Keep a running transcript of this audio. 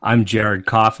I'm Jared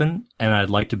Coffin, and I'd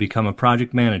like to become a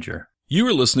project manager. You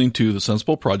are listening to the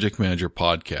Sensible Project Manager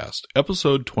Podcast,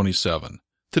 episode 27.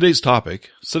 Today's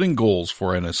topic, setting goals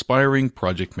for an aspiring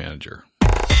project manager.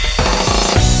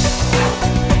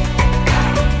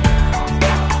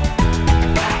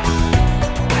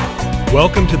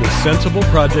 Welcome to the Sensible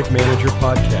Project Manager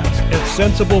Podcast at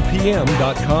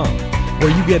sensiblepm.com,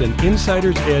 where you get an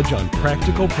insider's edge on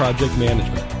practical project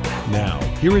management. Now,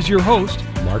 here is your host,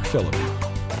 Mark Phillippe.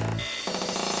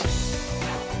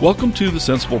 Welcome to the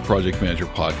Sensible Project Manager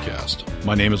Podcast.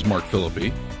 My name is Mark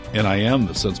Phillippe, and I am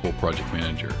the Sensible Project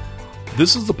Manager.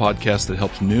 This is the podcast that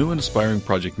helps new and aspiring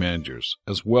project managers,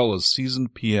 as well as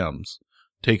seasoned PMs,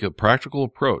 take a practical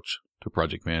approach to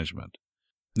project management.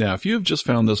 Now, if you have just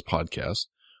found this podcast,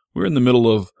 we're in the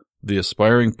middle of the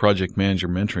Aspiring Project Manager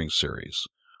Mentoring Series,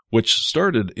 which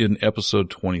started in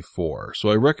episode 24. So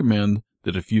I recommend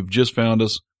that if you've just found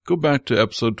us, go back to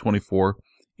episode 24,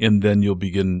 and then you'll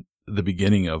begin the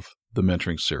beginning of the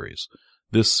mentoring series.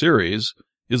 This series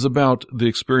is about the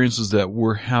experiences that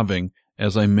we're having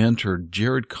as I mentored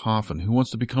Jared Coffin, who wants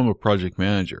to become a project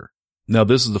manager. Now,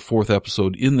 this is the fourth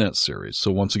episode in that series.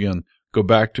 So once again, go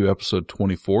back to episode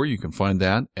 24. You can find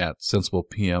that at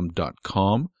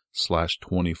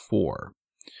sensiblepm.com/24.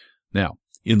 Now,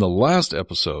 in the last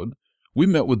episode, we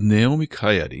met with Naomi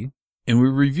Coyote, and we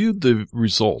reviewed the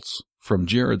results from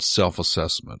Jared's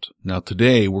self-assessment. Now,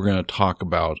 today, we're going to talk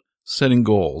about setting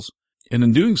goals, and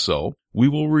in doing so, we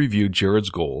will review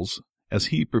Jared's goals as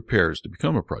he prepares to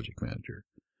become a project manager.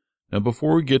 Now,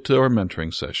 before we get to our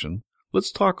mentoring session,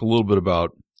 let's talk a little bit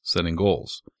about setting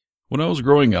goals. When I was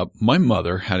growing up, my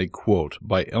mother had a quote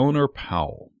by Eleanor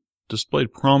Powell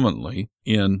displayed prominently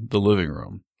in the living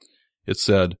room. It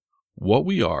said, "What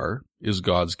we are is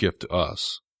God's gift to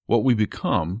us. What we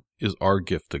become is our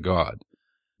gift to God."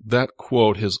 That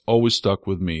quote has always stuck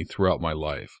with me throughout my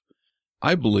life.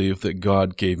 I believe that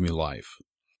God gave me life,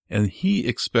 and He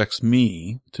expects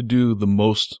me to do the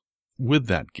most with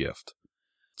that gift.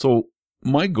 So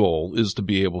my goal is to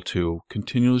be able to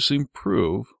continuously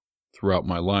improve throughout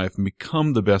my life and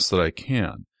become the best that I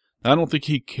can. I don't think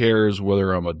He cares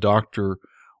whether I'm a doctor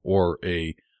or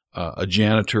a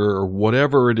janitor or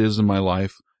whatever it is in my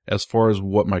life as far as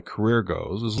what my career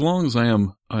goes, as long as I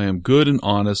am good and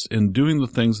honest in doing the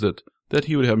things that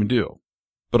He would have me do.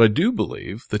 But I do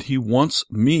believe that He wants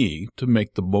me to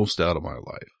make the most out of my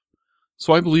life.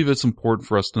 So I believe it's important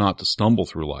for us not to stumble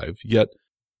through life, yet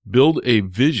build a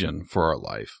vision for our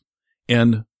life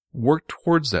and work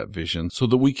towards that vision so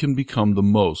that we can become the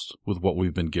most with what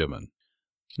we've been given.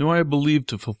 Now, I believe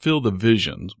to fulfill the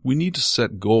vision, we need to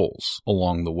set goals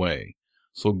along the way.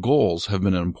 So goals have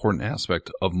been an important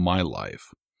aspect of my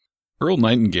life. Earl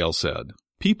Nightingale said,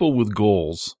 "People with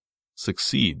goals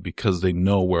succeed because they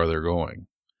know where they're going."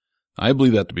 I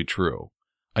believe that to be true.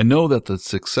 I know that the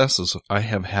successes I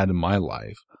have had in my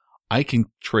life, I can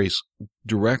trace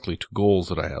directly to goals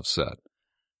that I have set.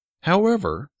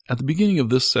 However, at the beginning of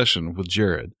this session with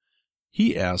Jared,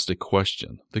 he asked a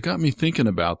question that got me thinking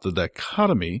about the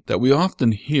dichotomy that we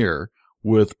often hear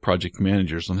with project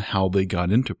managers on how they got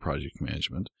into project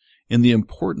management and the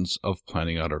importance of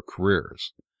planning out our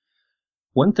careers.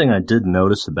 One thing I did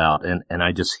notice about, and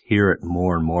I just hear it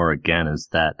more and more again, is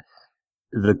that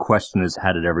the question is,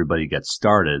 how did everybody get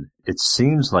started? It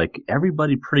seems like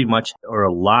everybody pretty much, or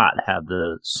a lot, have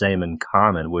the same in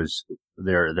common, was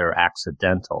they're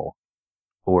accidental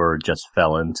or just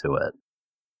fell into it.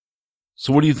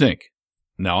 So what do you think?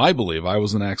 Now, I believe I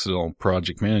was an accidental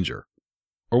project manager.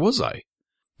 Or was I?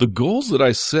 The goals that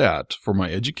I set for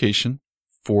my education,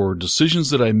 for decisions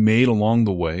that I made along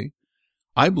the way,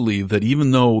 I believe that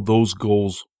even though those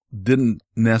goals didn't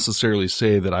necessarily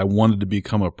say that I wanted to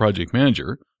become a project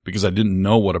manager, because I didn't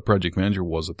know what a project manager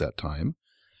was at that time,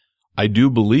 I do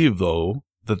believe, though,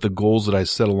 that the goals that I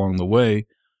set along the way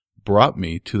brought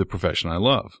me to the profession I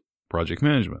love, project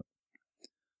management.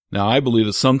 Now, I believe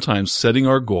that sometimes setting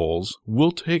our goals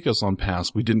will take us on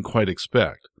paths we didn't quite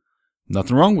expect.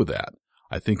 Nothing wrong with that.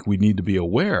 I think we need to be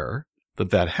aware that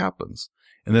that happens,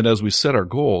 and that as we set our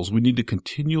goals, we need to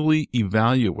continually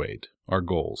evaluate our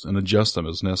goals and adjust them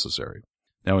as necessary.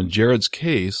 Now, in Jared's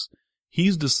case,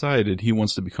 he's decided he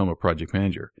wants to become a project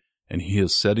manager, and he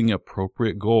is setting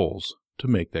appropriate goals to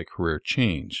make that career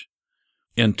change.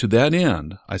 And to that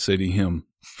end, I say to him,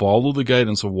 follow the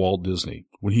guidance of Walt Disney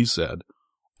when he said,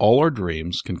 "All our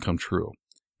dreams can come true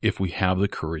if we have the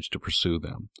courage to pursue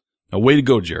them." Now, way to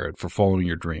go, Jared, for following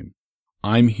your dream.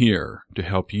 I'm here to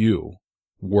help you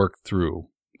work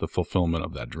through the fulfillment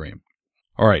of that dream.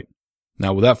 All right.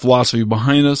 Now, with that philosophy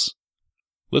behind us,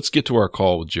 let's get to our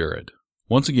call with Jared.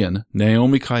 Once again,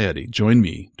 Naomi Coyote joined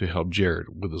me to help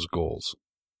Jared with his goals.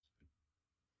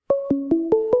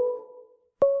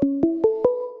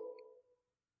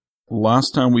 Last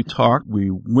time we talked, we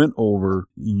went over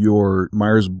your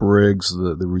Myers-Briggs,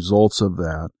 the results of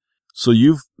that. So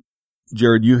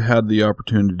Jared, you had the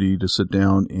opportunity to sit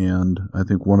down, and I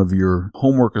think one of your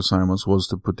homework assignments was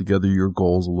to put together your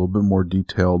goals a little bit more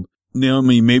detailed.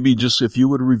 Naomi, maybe just if you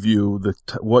would review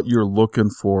what you're looking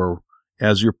for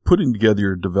as you're putting together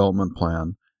your development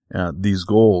plan, these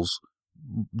goals,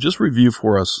 just review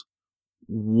for us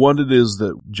what it is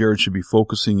that Jared should be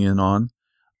focusing in on.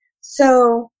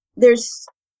 So there's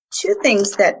two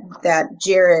things that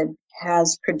Jared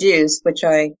has produced, which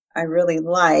I really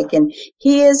like. And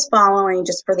he is following,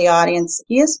 just for the audience,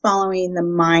 he is following the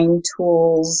Mind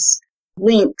Tools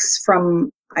links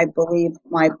from, I believe,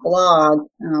 my blog,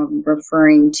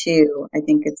 referring to, I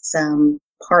think it's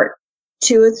part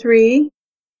 2 or 3.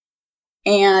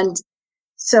 And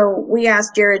so we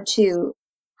asked Jared to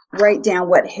write down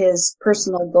what his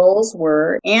personal goals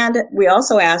were. And we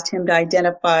also asked him to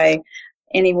identify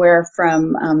anywhere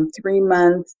from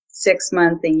 3-month,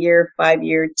 6-month, a year,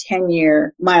 5-year,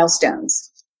 10-year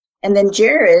milestones. And then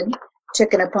Jared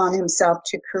took it upon himself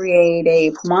to create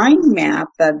a mind map,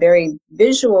 a very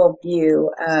visual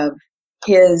view of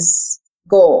his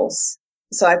goals.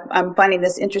 So I'm finding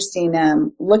this interesting,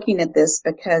 looking at this,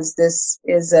 because this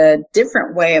is a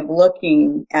different way of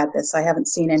looking at this. I haven't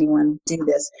seen anyone do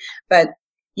this, but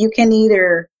you can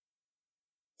either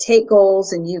take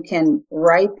goals and you can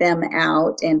write them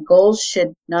out, and goals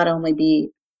should not only be,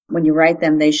 when you write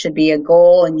them, they should be a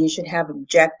goal, and you should have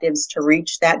objectives to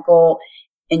reach that goal.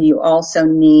 And you also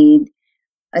need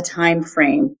a time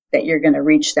frame that you're going to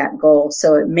reach that goal.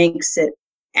 So it makes it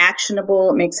actionable.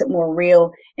 It makes it more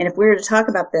real. And if we were to talk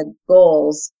about the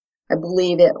goals, I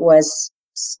believe it was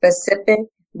specific,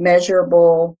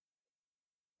 measurable,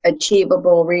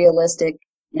 achievable, realistic,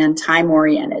 and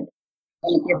time-oriented.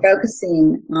 And if you're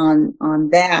focusing on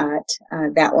that,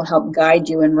 that will help guide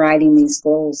you in writing these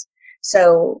goals.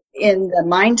 So in the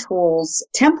Mind Tools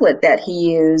template that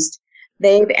he used,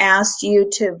 they've asked you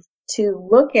to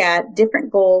look at different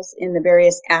goals in the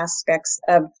various aspects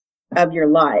of your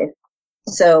life.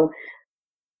 So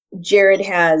Jared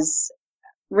has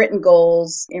written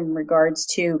goals in regards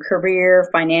to career,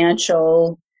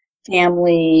 financial,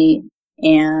 family,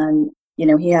 and,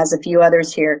 he has a few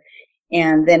others here.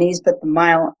 And then he's put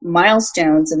the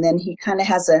milestones, and then he kind of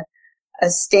has a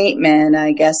statement,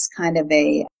 I guess, kind of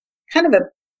a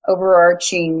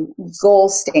overarching goal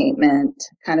statement,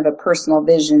 kind of a personal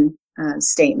vision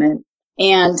statement.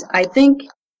 And I think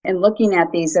in looking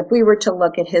at these, if we were to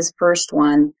look at his first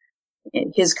one,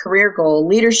 his career goal,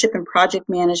 leadership and project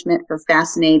management for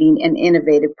fascinating and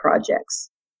innovative projects.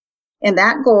 And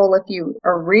that goal, if you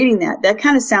are reading that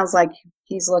kind of sounds like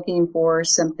he's looking for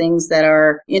some things that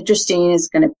are interesting, is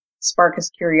going to spark his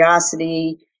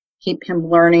curiosity, keep him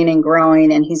learning and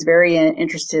growing, and he's very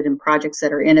interested in projects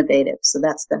that are innovative. So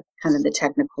that's the kind of the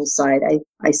technical side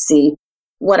I see.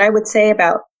 What I would say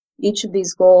about each of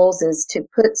these goals is to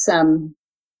put some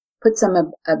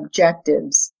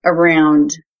objectives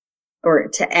around, or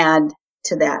to add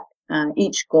to that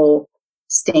each goal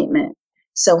statement.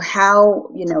 So how,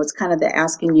 it's kind of the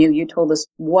asking you told us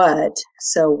what,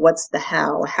 so what's the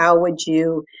how? How would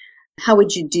you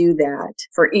do that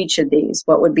for each of these?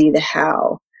 What would be the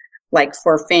how? Like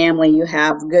for family, you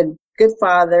have good good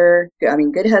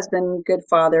husband, good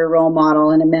father, role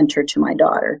model, and a mentor to my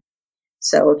daughter.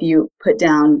 So if you put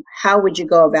down, how would you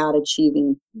go about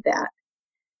achieving that?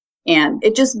 And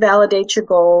it just validates your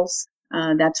goals.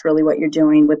 That's really what you're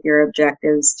doing with your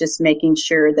objectives, just making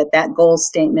sure that goal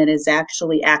statement is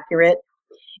actually accurate.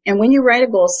 And when you write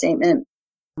a goal statement,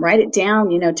 write it down,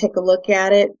 take a look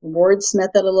at it, wordsmith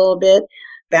it a little bit,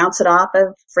 bounce it off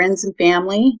of friends and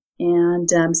family,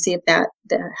 and see if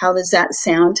how does that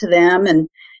sound to them, and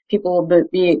people will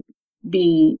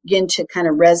begin to kind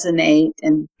of resonate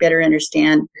and better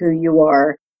understand who you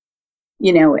are,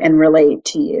 and relate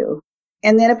to you.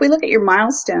 And then if we look at your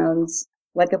milestones,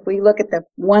 like if we look at the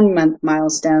 1-month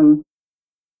milestone,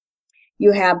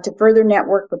 you have to further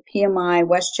network with PMI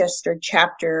Westchester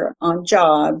chapter on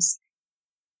jobs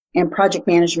and project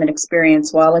management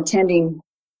experience while attending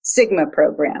Sigma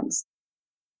programs.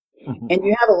 Mm-hmm. And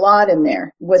you have a lot in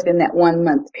there within that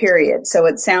 1-month period. So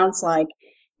it sounds like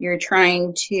you're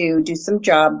trying to do some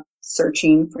job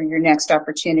searching for your next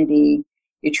opportunity.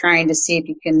 You're trying to see if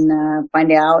you can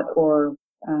find out or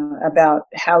about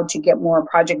how to get more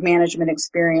project management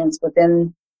experience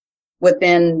within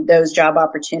those job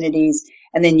opportunities,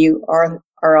 and then you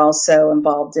are also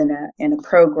involved in a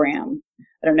program.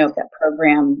 I don't know if that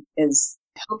program is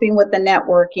helping with the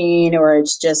networking, or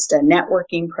it's just a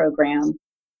networking program.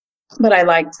 But I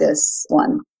like this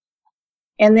one.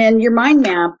 And then your mind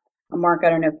map, Mark, I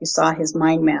don't know if you saw his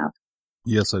mind map.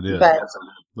 Yes, I did. But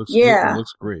It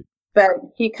looks great. But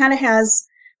he kind of has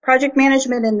project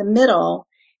management in the middle,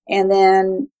 and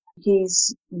then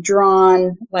he's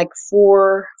drawn like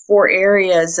four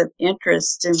areas of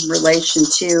interest in relation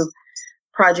to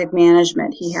project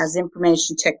management. He has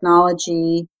information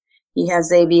technology, he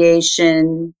has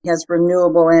aviation, he has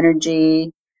renewable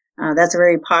energy. That's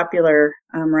very popular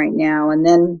right now. And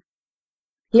then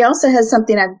he also has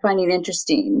something I'm finding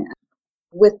interesting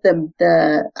with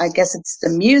the I guess it's the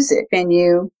music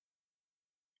venue.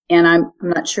 And I'm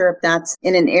not sure if that's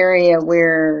in an area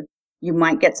where you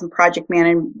might get some project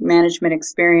management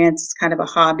experience. It's kind of a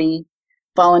hobby,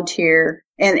 volunteer.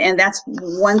 And that's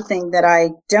one thing that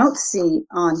I don't see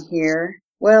on here.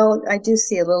 Well, I do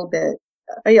see a little bit.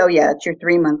 Oh, yeah, it's your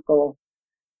 3-month goal.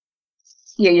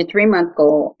 Yeah, your 3-month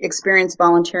goal, experience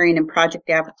volunteering in project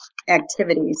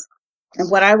activities. And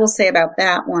what I will say about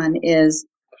that one is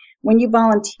when you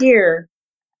volunteer,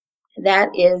 that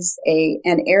is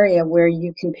an area where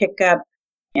you can pick up,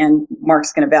 and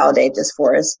Mark's going to validate this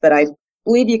for us, but I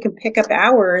believe you can pick up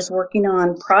hours working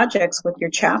on projects with your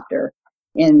chapter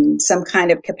in some kind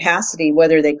of capacity,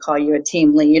 whether they call you a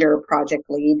team lead or a project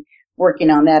lead, working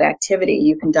on that activity.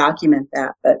 You can document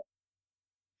that. But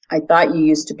I thought you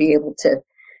used to be able to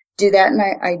do that, and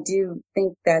I do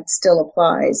think that still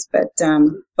applies. But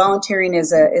volunteering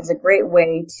is a great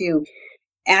way to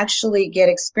actually get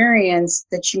experience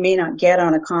that you may not get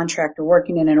on a contract or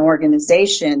working in an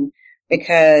organization,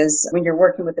 because when you're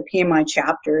working with the PMI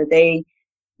chapter, they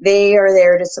are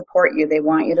there to support you. They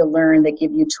want you to learn. They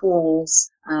give you tools.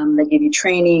 They give you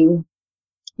training.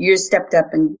 You're stepped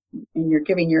up and you're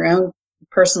giving your own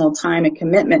personal time and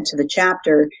commitment to the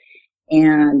chapter.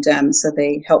 And so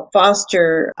they help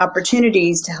foster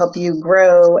opportunities to help you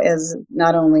grow as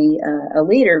not only a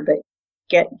leader, but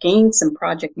gain some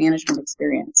project management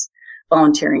experience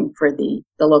volunteering for the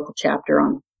local chapter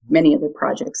on many of the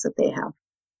projects that they have.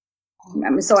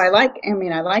 So I like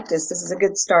this. This is a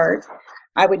good start.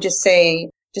 I would just say,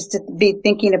 just to be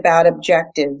thinking about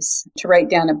objectives, to write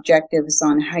down objectives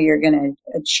on how you're going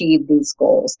to achieve these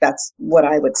goals. That's what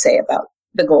I would say about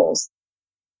the goals.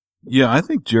 Yeah, I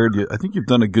think, Jared, you've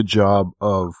done a good job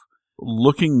of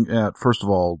looking at, first of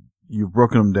all, you've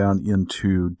broken them down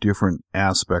into different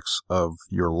aspects of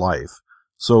your life.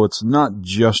 So it's not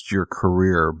just your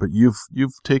career, but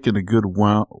you've taken a good,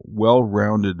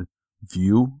 well-rounded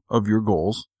view of your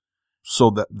goals.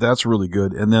 So that's really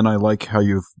good. And then I like how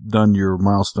you've done your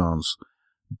milestones,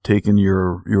 taken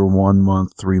your 1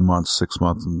 month, 3 months, 6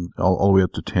 months, and all the way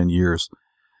up to 10 years.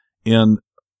 And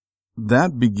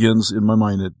that begins, in my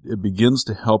mind, it begins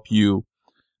to help you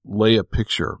lay a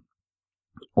picture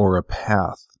or a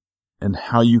path and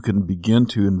how you can begin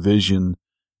to envision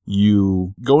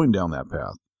you going down that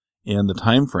path and the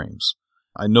time frames.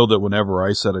 I know that whenever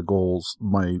I set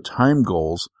my time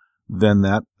goals, then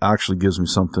that actually gives me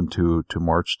something to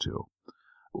march to.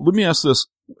 Let me ask this.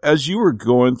 As you were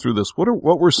going through this, what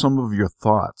were some of your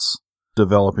thoughts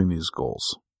developing these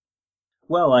goals?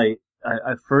 Well, I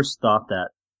first thought that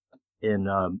in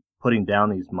putting down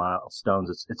these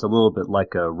milestones, it's a little bit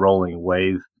like a rolling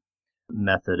wave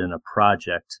method in a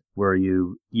project where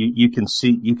you can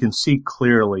see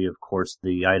clearly, of course,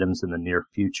 the items in the near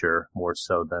future more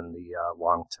so than the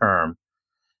long term.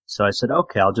 So I said,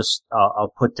 okay,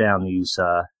 I'll put down these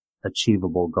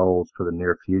achievable goals for the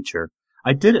near future.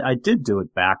 I did do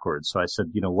it backwards. So I said,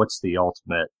 what's the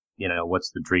ultimate,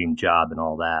 what's the dream job and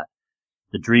all that.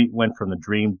 The dream went from the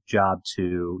dream job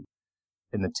to,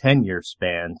 in the 10-year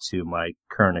span, to my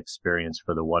current experience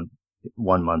for the 1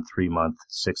 month, 3 month,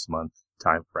 6 month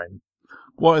time frame.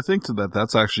 Well, I think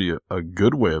that's actually a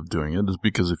good way of doing it, is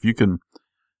because if you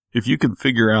can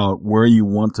figure out where you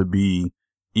want to be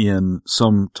in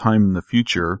some time in the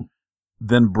future,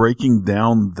 then breaking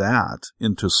down that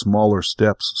into smaller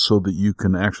steps so that you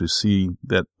can actually see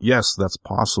that, yes, that's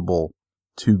possible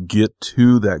to get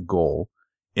to that goal,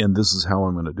 and this is how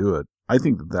I'm going to do it. I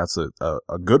think that's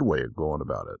a good way of going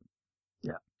about it.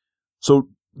 Yeah. So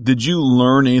did you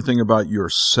learn anything about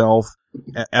yourself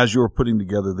as you were putting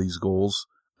together these goals,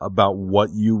 about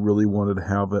what you really wanted to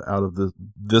have out of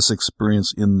this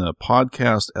experience in the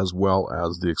podcast, as well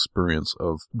as the experience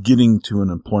of getting to an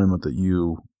employment that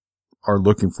you are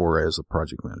looking for as a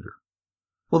project manager?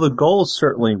 Well, the goals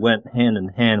certainly went hand in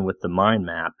hand with the mind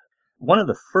map. One of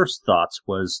the first thoughts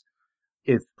was,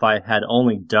 if I had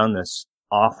only done this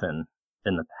often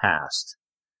in the past,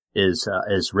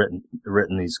 is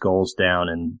written these goals down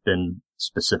and been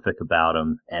specific about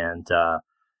them, and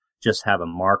just have a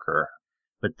marker.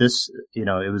 But this,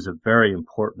 it was a very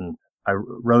important. I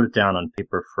wrote it down on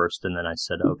paper first, and then I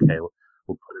said, okay,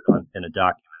 we'll put it in a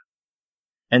document.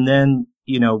 And then,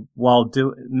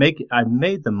 I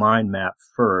made the mind map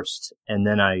first, and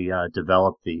then I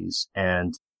developed these,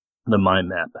 and the mind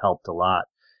map helped a lot.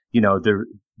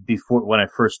 Before, when I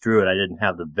first drew it, I didn't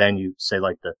have the venue, say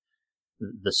like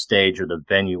the stage or the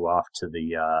venue off to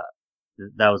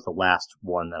that was the last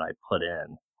one that I put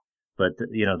in. But,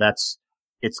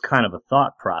 it's kind of a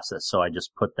thought process. So I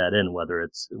just put that in, whether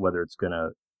it's going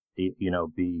to,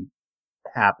 be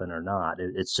happen or not.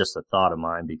 It's just a thought of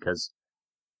mine, because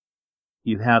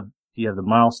you have the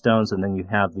milestones, and then you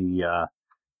have the,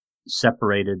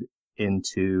 separated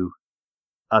into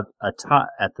at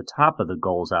the top of the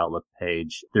goals outlook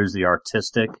page, there's the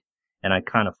artistic, and I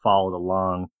kind of followed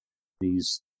along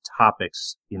these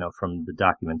topics, from the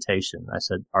documentation. I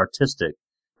said artistic,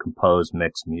 compose,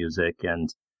 mix music, and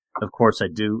of course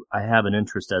I have an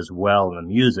interest as well in the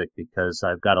music, because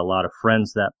I've got a lot of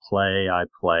friends that I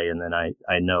play, and then I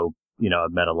know,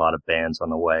 I've met a lot of bands on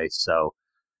the way. So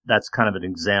that's kind of an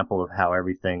example of how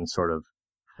everything sort of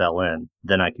fell in.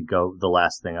 Then I could go, the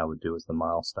last thing I would do is the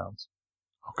milestones.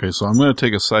 Okay, so I'm going to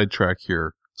take a sidetrack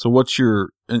here. So what's your,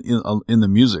 in the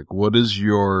music, what is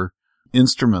your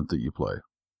instrument that you play?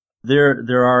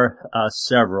 There are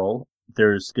several.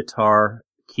 There's guitar,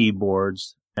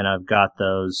 keyboards, and I've got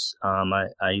those.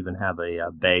 I even have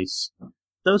a bass.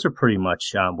 Those are pretty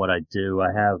much what I do.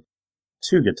 I have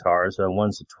two guitars.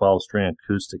 One's a 12-string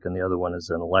acoustic, and the other one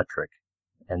is an electric.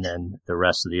 And then the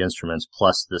rest of the instruments,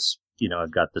 plus this,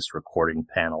 I've got this recording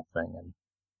panel thing, and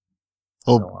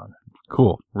so on.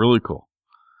 Cool. Really cool.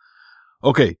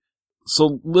 Okay.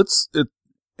 So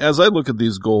as I look at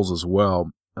these goals as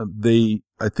well, I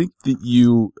think that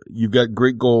you've got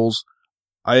great goals.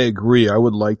 I agree. I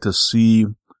would like to see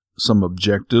some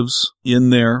objectives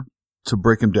in there to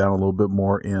break them down a little bit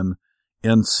more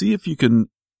and see if you can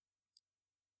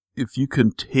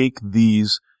take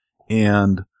these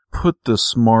and put the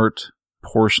SMART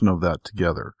portion of that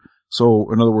together.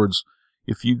 So in other words,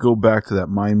 if you go back to that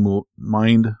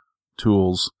mind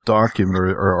tools document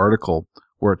or article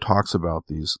where it talks about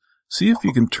these, see if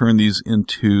you can turn these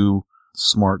into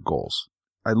SMART goals.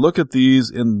 I look at these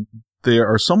and they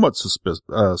are somewhat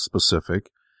specific.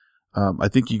 I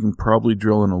think you can probably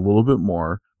drill in a little bit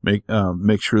more,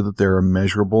 make sure that they're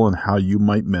measurable and how you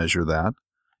might measure that,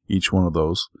 each one of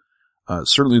those.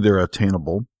 Certainly they're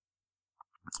attainable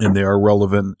and they are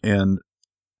relevant, and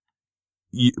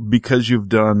because you've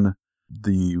done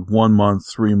the 1 month,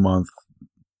 3 month,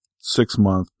 6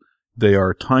 month, they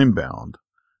are time bound.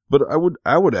 But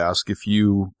I would ask if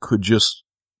you could just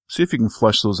see if you can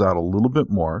flesh those out a little bit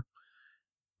more.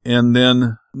 And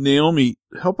then, Naomi,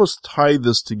 help us tie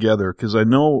this together, because I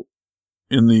know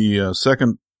in the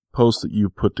second post that you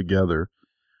put together,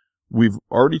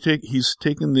 he's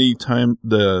taken the time,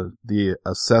 the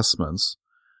assessments.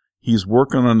 He's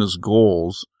working on his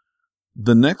goals.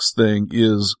 The next thing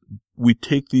is we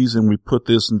take these and we put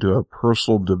this into a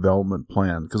personal development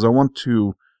plan, because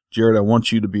Jared, I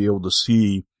want you to be able to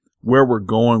see where we're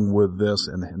going with this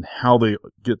and how they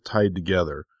get tied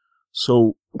together.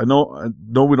 So I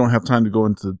know we don't have time to go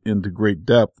into great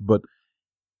depth, but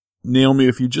Naomi,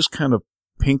 if you just kind of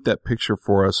paint that picture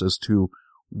for us as to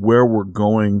where we're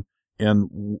going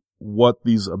and what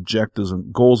these objectives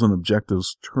and goals and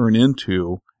objectives turn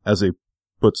into as he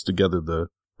puts together the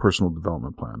personal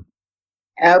development plan.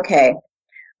 Okay.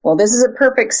 Well, this is a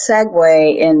perfect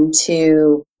segue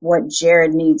into what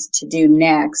Jared needs to do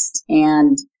next.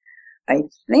 And I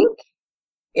think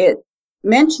it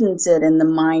mentions it in the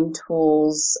Mind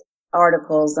Tools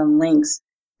articles and links.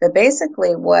 But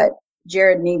basically what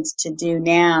Jared needs to do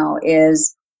now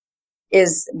is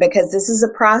because this is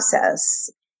a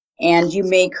process, and you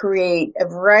may create a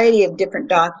variety of different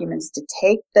documents to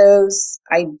take those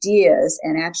ideas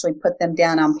and actually put them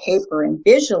down on paper and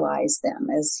visualize them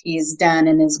as he's done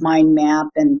in his mind map,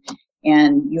 and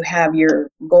you have your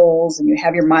goals and you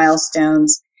have your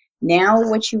milestones. Now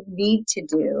what you need to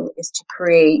do is to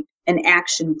create an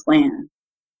action plan.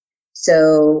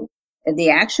 So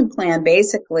the action plan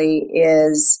basically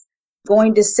is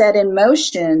going to set in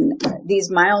motion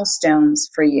these milestones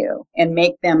for you and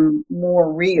make them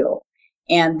more real.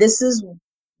 And this is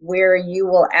where you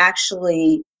will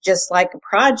actually, just like a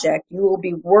project, you will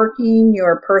be working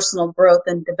your personal growth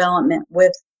and development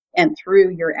with and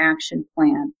through your action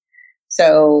plan.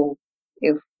 So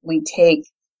if we take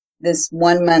this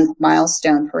 1 month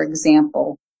milestone, for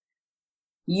example,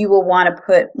 you will want to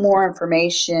put more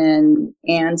information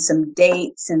and some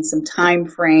dates and some time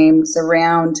frames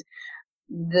around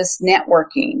this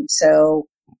networking. So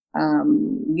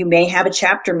you may have a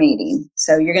chapter meeting.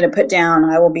 So you're going to put down,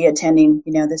 I will be attending,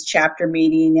 this chapter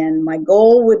meeting, and my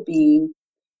goal would be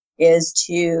is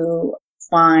to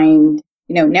find,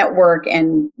 network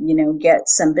and, get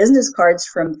some business cards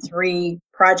from 3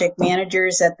 project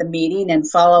managers at the meeting and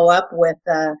follow up with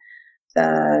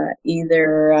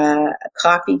either a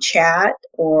coffee chat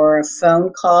or a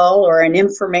phone call or an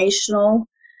informational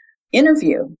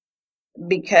interview,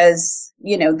 because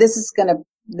this is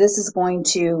going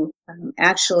to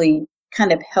actually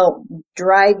kind of help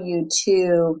drive you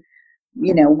to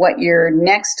what your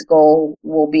next goal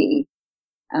will be,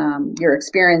 your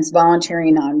experience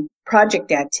volunteering on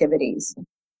project activities.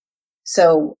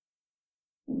 So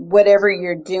whatever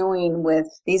you're doing with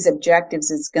these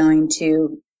objectives is going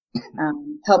to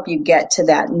help you get to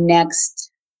that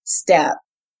next step.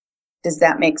 Does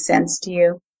that make sense to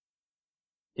you?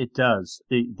 It does.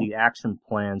 The action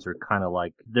plans are kind of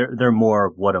like they're more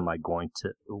of what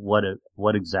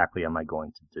exactly am I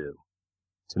going to do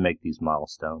to make these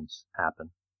milestones happen?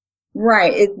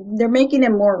 Right. They're making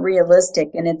it more realistic,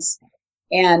 and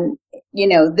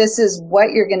this is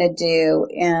what you're going to do,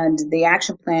 and the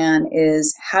action plan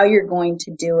is how you're going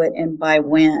to do it and by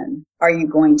when are you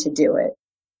going to do it.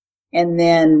 And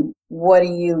then what are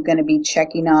you going to be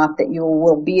checking off that you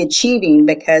will be achieving?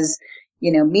 Because,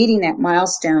 meeting that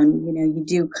milestone, you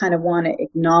do kind of want to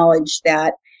acknowledge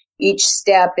that each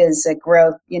step is a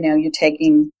growth, you're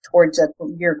taking towards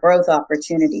your growth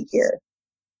opportunity here.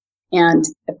 And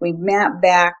if we map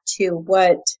back to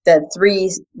what the three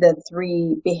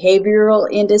behavioral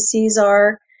indices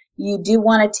are, you do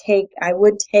want to I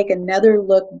would take another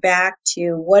look back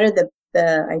to what are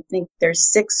I think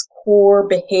there's 6 core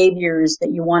behaviors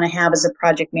that you want to have as a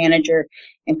project manager,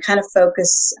 and kind of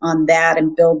focus on that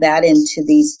and build that into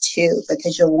these 2,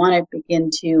 because you'll want to begin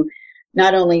to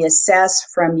not only assess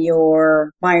from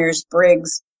your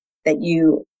Myers-Briggs that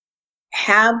you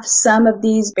have some of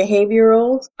these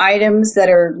behavioral items that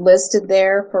are listed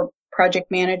there for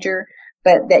project manager,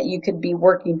 but that you could be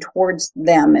working towards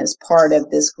them as part of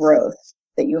this growth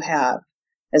that you have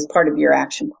as part of your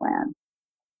action plan.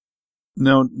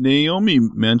 Now, Naomi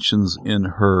mentions in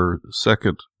her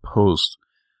second post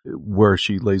where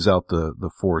she lays out the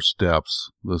 4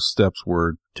 steps. The steps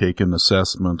were take an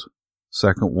assessment.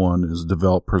 Second one is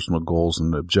develop personal goals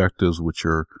and objectives, which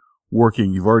are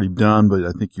working you've already done, but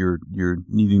I think you're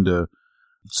needing to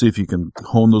see if you can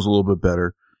hone those a little bit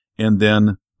better. And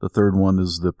then the third one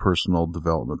is the personal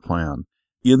development plan.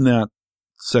 In that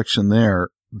section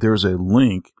there's a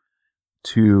link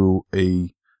to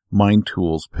a Mind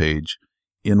Tools page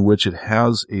in which it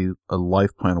has a life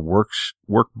plan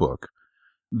workbook.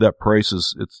 That price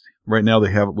it's right now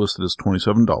they have it listed as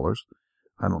 $27.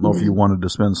 I don't know if you wanted to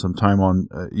spend some time on,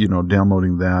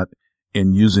 downloading that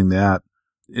and using that.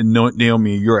 And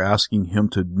Naomi, you're asking him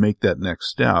to make that next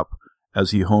step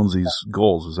as he hones these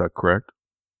goals. Is that correct?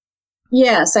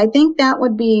 Yes, I think that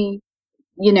would be,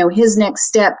 his next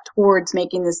step towards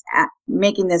making this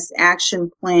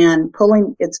action plan,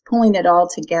 pulling it all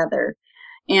together.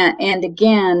 And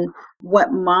again,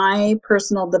 what my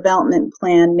personal development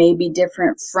plan may be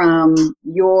different from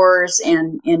yours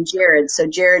and Jared. So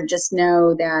Jared, just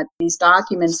know that these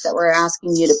documents that we're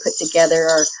asking you to put together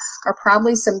are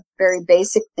probably some very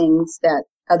basic things that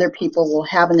other people will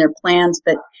have in their plans,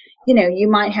 but you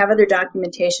might have other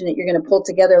documentation that you're going to pull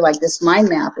together, like this mind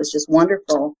map is just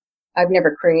wonderful. I've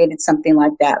never created something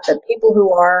like that, but people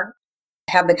who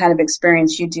have the kind of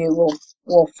experience you do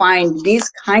will find these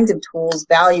kinds of tools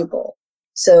valuable.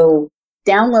 So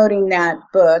downloading that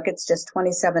book, it's just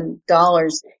 $27,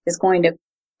 is going to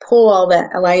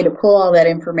allow you to pull all that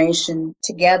information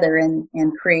together and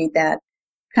create that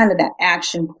kind of that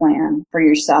action plan for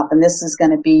yourself. And this is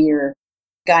going to be your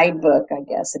guidebook, I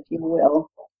guess, if you will,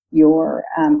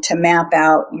 to map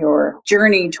out your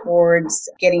journey towards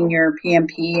getting your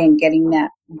PMP and getting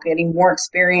more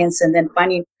experience, and then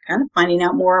finding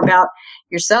out more about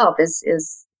yourself there's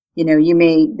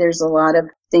a lot of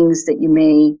things that you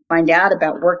may find out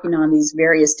about working on these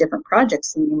various different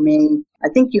projects, and I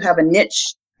think you have a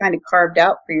niche kind of carved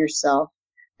out for yourself,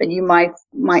 but you might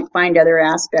find other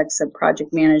aspects of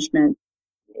project management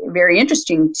very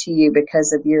interesting to you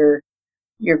because of your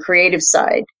creative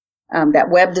side, that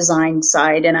web design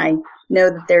side. And I know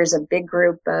that there's a big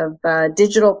group of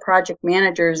digital project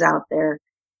managers out there,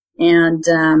 and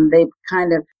they've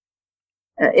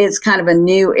it's kind of a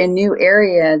new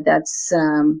area that's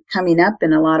coming up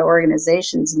in a lot of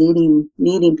organizations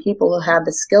needing people who have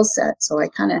the skill set. So I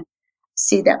kind of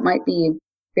see that might be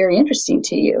very interesting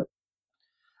to you.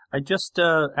 I just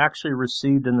actually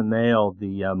received in the mail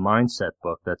the mindset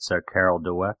book that's Carol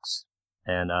Dweck's,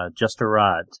 and just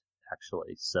arrived,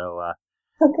 actually. So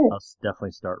Okay, I'll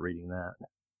definitely start reading that.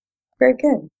 very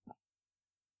good.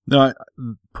 Now,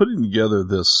 putting together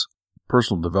this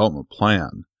personal development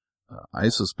plan, I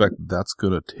suspect that's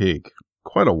going to take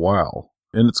quite a while.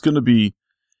 And it's going to be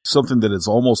something that is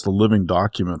almost a living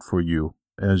document for you,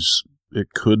 as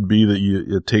it could be that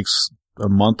it takes a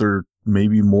month or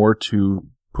maybe more to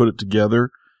put it together,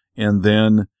 and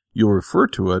then you'll refer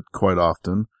to it quite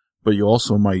often, but you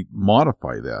also might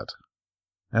modify that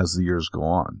as the years go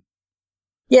on.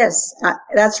 Yes,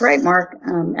 that's right, Mark.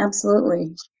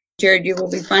 Absolutely. Jared, you will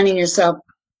be finding yourself,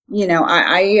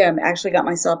 I actually got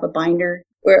myself a binder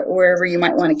wherever you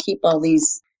might want to keep all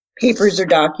these papers or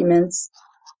documents.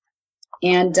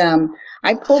 And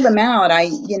I pulled them out. I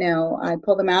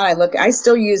pulled them out. I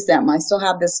still use them. I still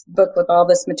have this book with all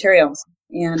this materials,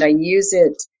 and I use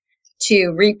it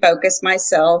to refocus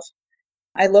myself.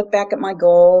 I look back at my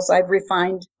goals. I've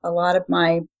refined a lot of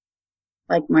my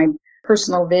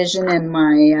personal vision and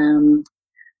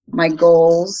my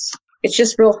goals. It's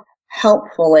just real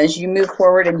helpful as you move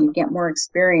forward and you get more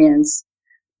experience.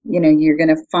 You're going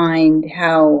to find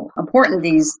how important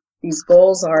these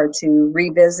goals are to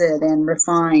revisit and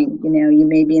refine. You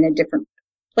may be in a different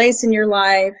place in your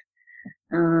life.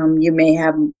 You may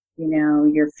have,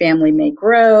 your family may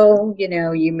grow.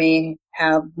 You may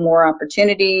have more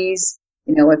opportunities.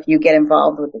 If you get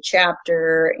involved with a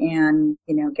chapter and,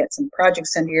 get some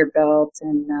projects under your belt.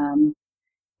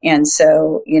 And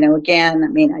so, again,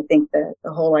 I think the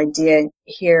whole idea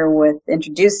here with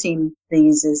introducing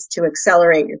these is to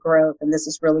accelerate your growth. And this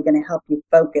is really going to help you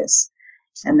focus.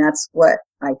 And that's what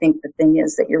I think the thing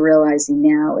is that you're realizing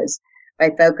now is by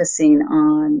focusing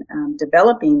on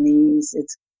developing these,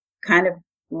 it's kind of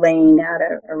laying out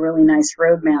a really nice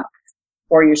roadmap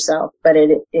for yourself. But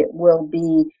it will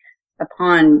be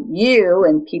upon you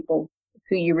and people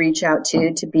who you reach out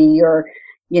to be your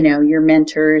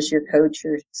mentors, your coach,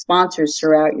 your sponsors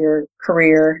throughout your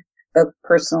career, both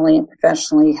personally and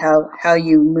professionally, how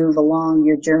you move along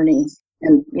your journey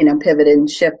and, pivot and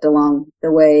shift along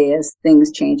the way as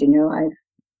things change in your life.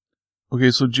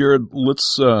 Okay, so Jared,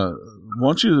 let's,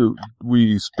 why don't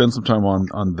we spend some time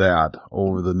on that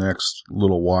over the next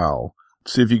little while.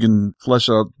 See if you can flesh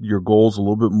out your goals a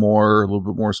little bit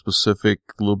more specific,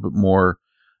 a little bit more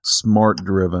smart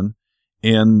driven,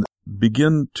 and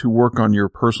begin to work on your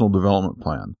personal development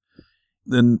plan.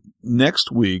 Then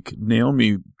next week,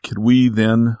 Naomi, could we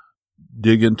then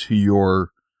dig into your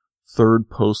third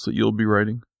post that you'll be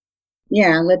writing?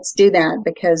 Yeah, let's do that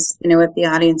because, if the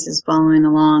audience is following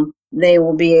along, they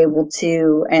will be able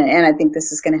to, and I think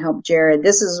this is going to help Jared.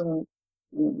 This is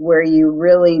where you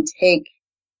really take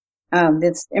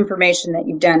this information that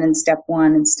you've done in step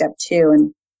 1 and step 2,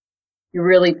 and you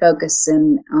really focus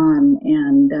on,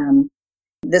 and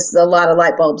this is a lot of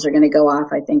light bulbs are going to go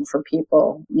off, I think, for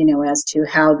people, as to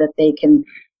how that they can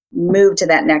move to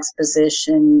that next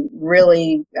position,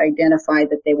 really identify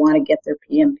that they want to get their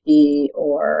PMP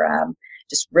or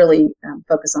just really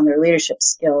focus on their leadership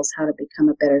skills, how to become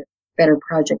a better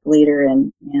project leader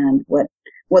and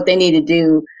what they need to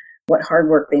do, what hard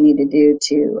work they need to do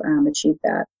to achieve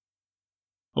that.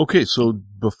 Okay, so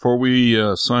before we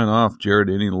sign off, Jared,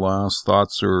 any last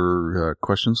thoughts or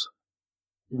questions?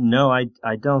 No, I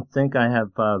don't think I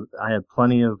have. I have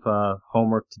plenty of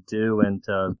homework to do, and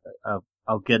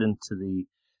I'll get into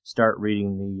start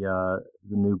reading the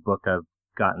new book I've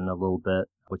gotten a little bit,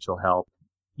 which will help.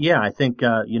 Yeah, I think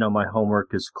my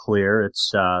homework is clear.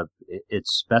 It's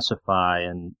specify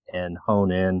and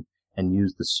hone in and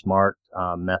use the SMART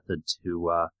method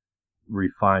to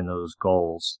refine those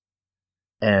goals,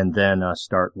 and then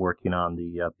start working on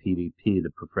the PDP,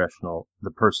 the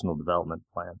personal development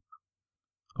plan.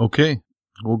 Okay.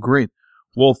 Well, great.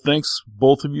 Well, thanks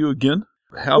both of you again.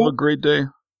 Have a great day.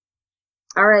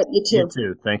 All right. You too. You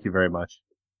too. Thank you very much.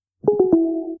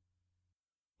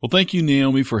 Well, thank you,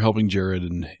 Naomi, for helping Jared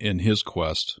in his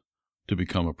quest to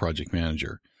become a project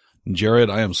manager. And Jared,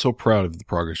 I am so proud of the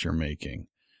progress you're making.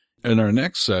 In our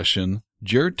next session,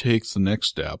 Jared takes the next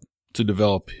step to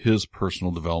develop his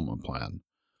personal development plan.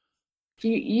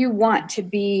 You want to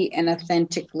be an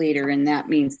authentic leader, and that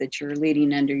means that you're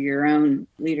leading under your own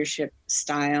leadership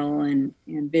style and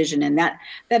vision. And that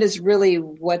is really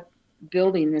what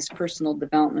building this personal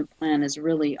development plan is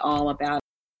really all about.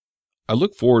 I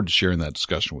look forward to sharing that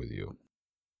discussion with you.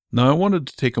 Now, I wanted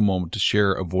to take a moment to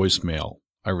share a voicemail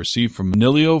I received from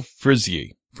Manlio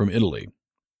Frizzi from Italy.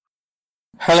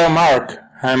 Hello, Mark.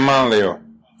 I'm Manlio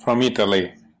from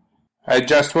Italy. I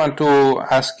just want to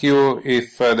ask you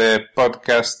if the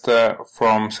podcast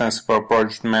from Sensible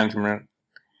Project Management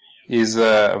is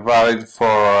valid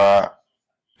for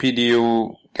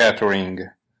PDU gathering,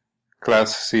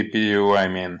 Class C PDU, I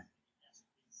mean.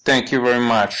 Thank you very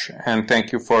much, and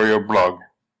thank you for your blog.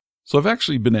 So I've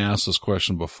actually been asked this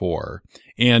question before,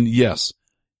 and yes,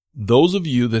 those of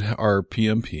you that are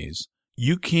PMPs,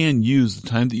 you can use the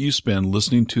time that you spend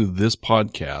listening to this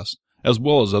podcast, as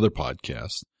well as other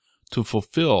podcasts, to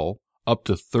fulfill up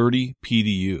to 30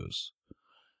 PDUs.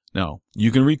 Now,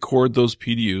 you can record those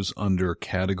PDUs under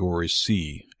Category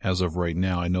C as of right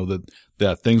now. I know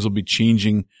that things will be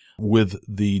changing with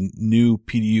the new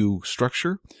PDU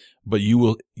structure, but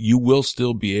you will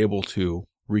still be able to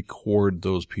record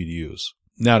those PDUs.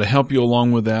 Now, to help you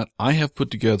along with that, I have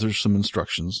put together some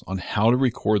instructions on how to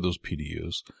record those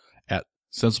PDUs at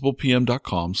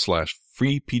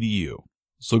sensiblepm.com/freepdu.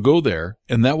 So go there,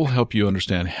 and that will help you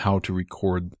understand how to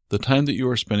record the time that you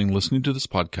are spending listening to this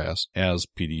podcast as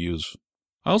PDUs.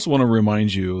 I also want to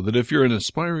remind you that if you're an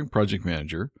aspiring project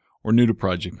manager or new to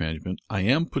project management, I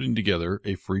am putting together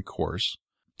a free course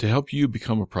to help you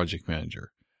become a project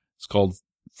manager. It's called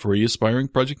Free Aspiring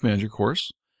Project Manager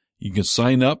Course. You can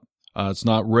sign up. It's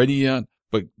not ready yet,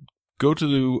 but go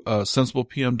to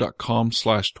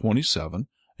sensiblepm.com/27,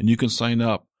 and you can sign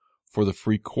up for the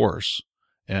free course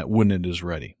when it is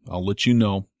ready. I'll let you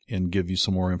know and give you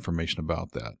some more information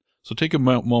about that. So take a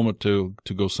moment to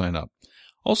go sign up.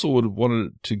 Also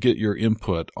wanted to get your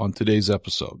input on today's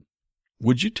episode.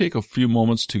 Would you take a few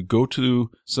moments to go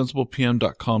to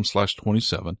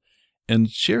sensiblepm.com/27 and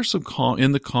share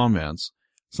in the comments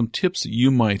some tips that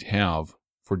you might have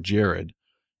for Jared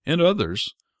and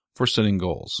others for setting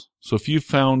goals. So if you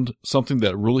found something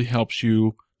that really helps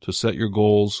you to set your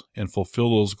goals and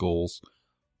fulfill those goals,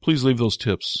 please leave those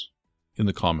tips in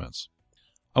the comments.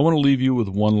 I want to leave you with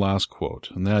one last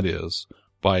quote, and that is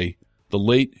by the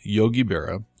late Yogi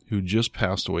Berra, who just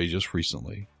passed away just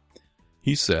recently.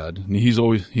 He said, and he's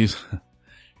always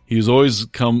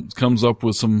comes up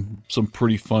with some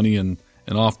pretty funny and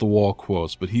off the wall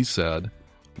quotes, but he said,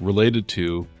 related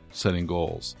to setting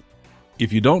goals,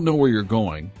 if you don't know where you're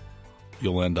going,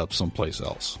 you'll end up someplace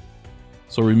else.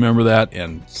 So remember that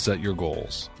and set your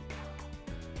goals.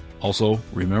 Also,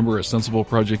 remember, a sensible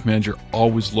project manager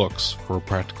always looks for a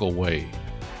practical way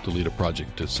to lead a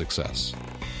project to success.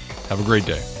 Have a great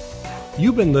day.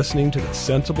 You've been listening to the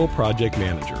Sensible Project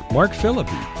Manager, Mark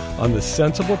Philippi, on the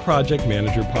Sensible Project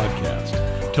Manager podcast.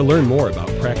 To learn more about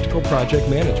practical project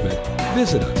management,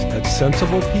 visit us at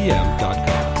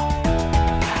sensiblepm.com.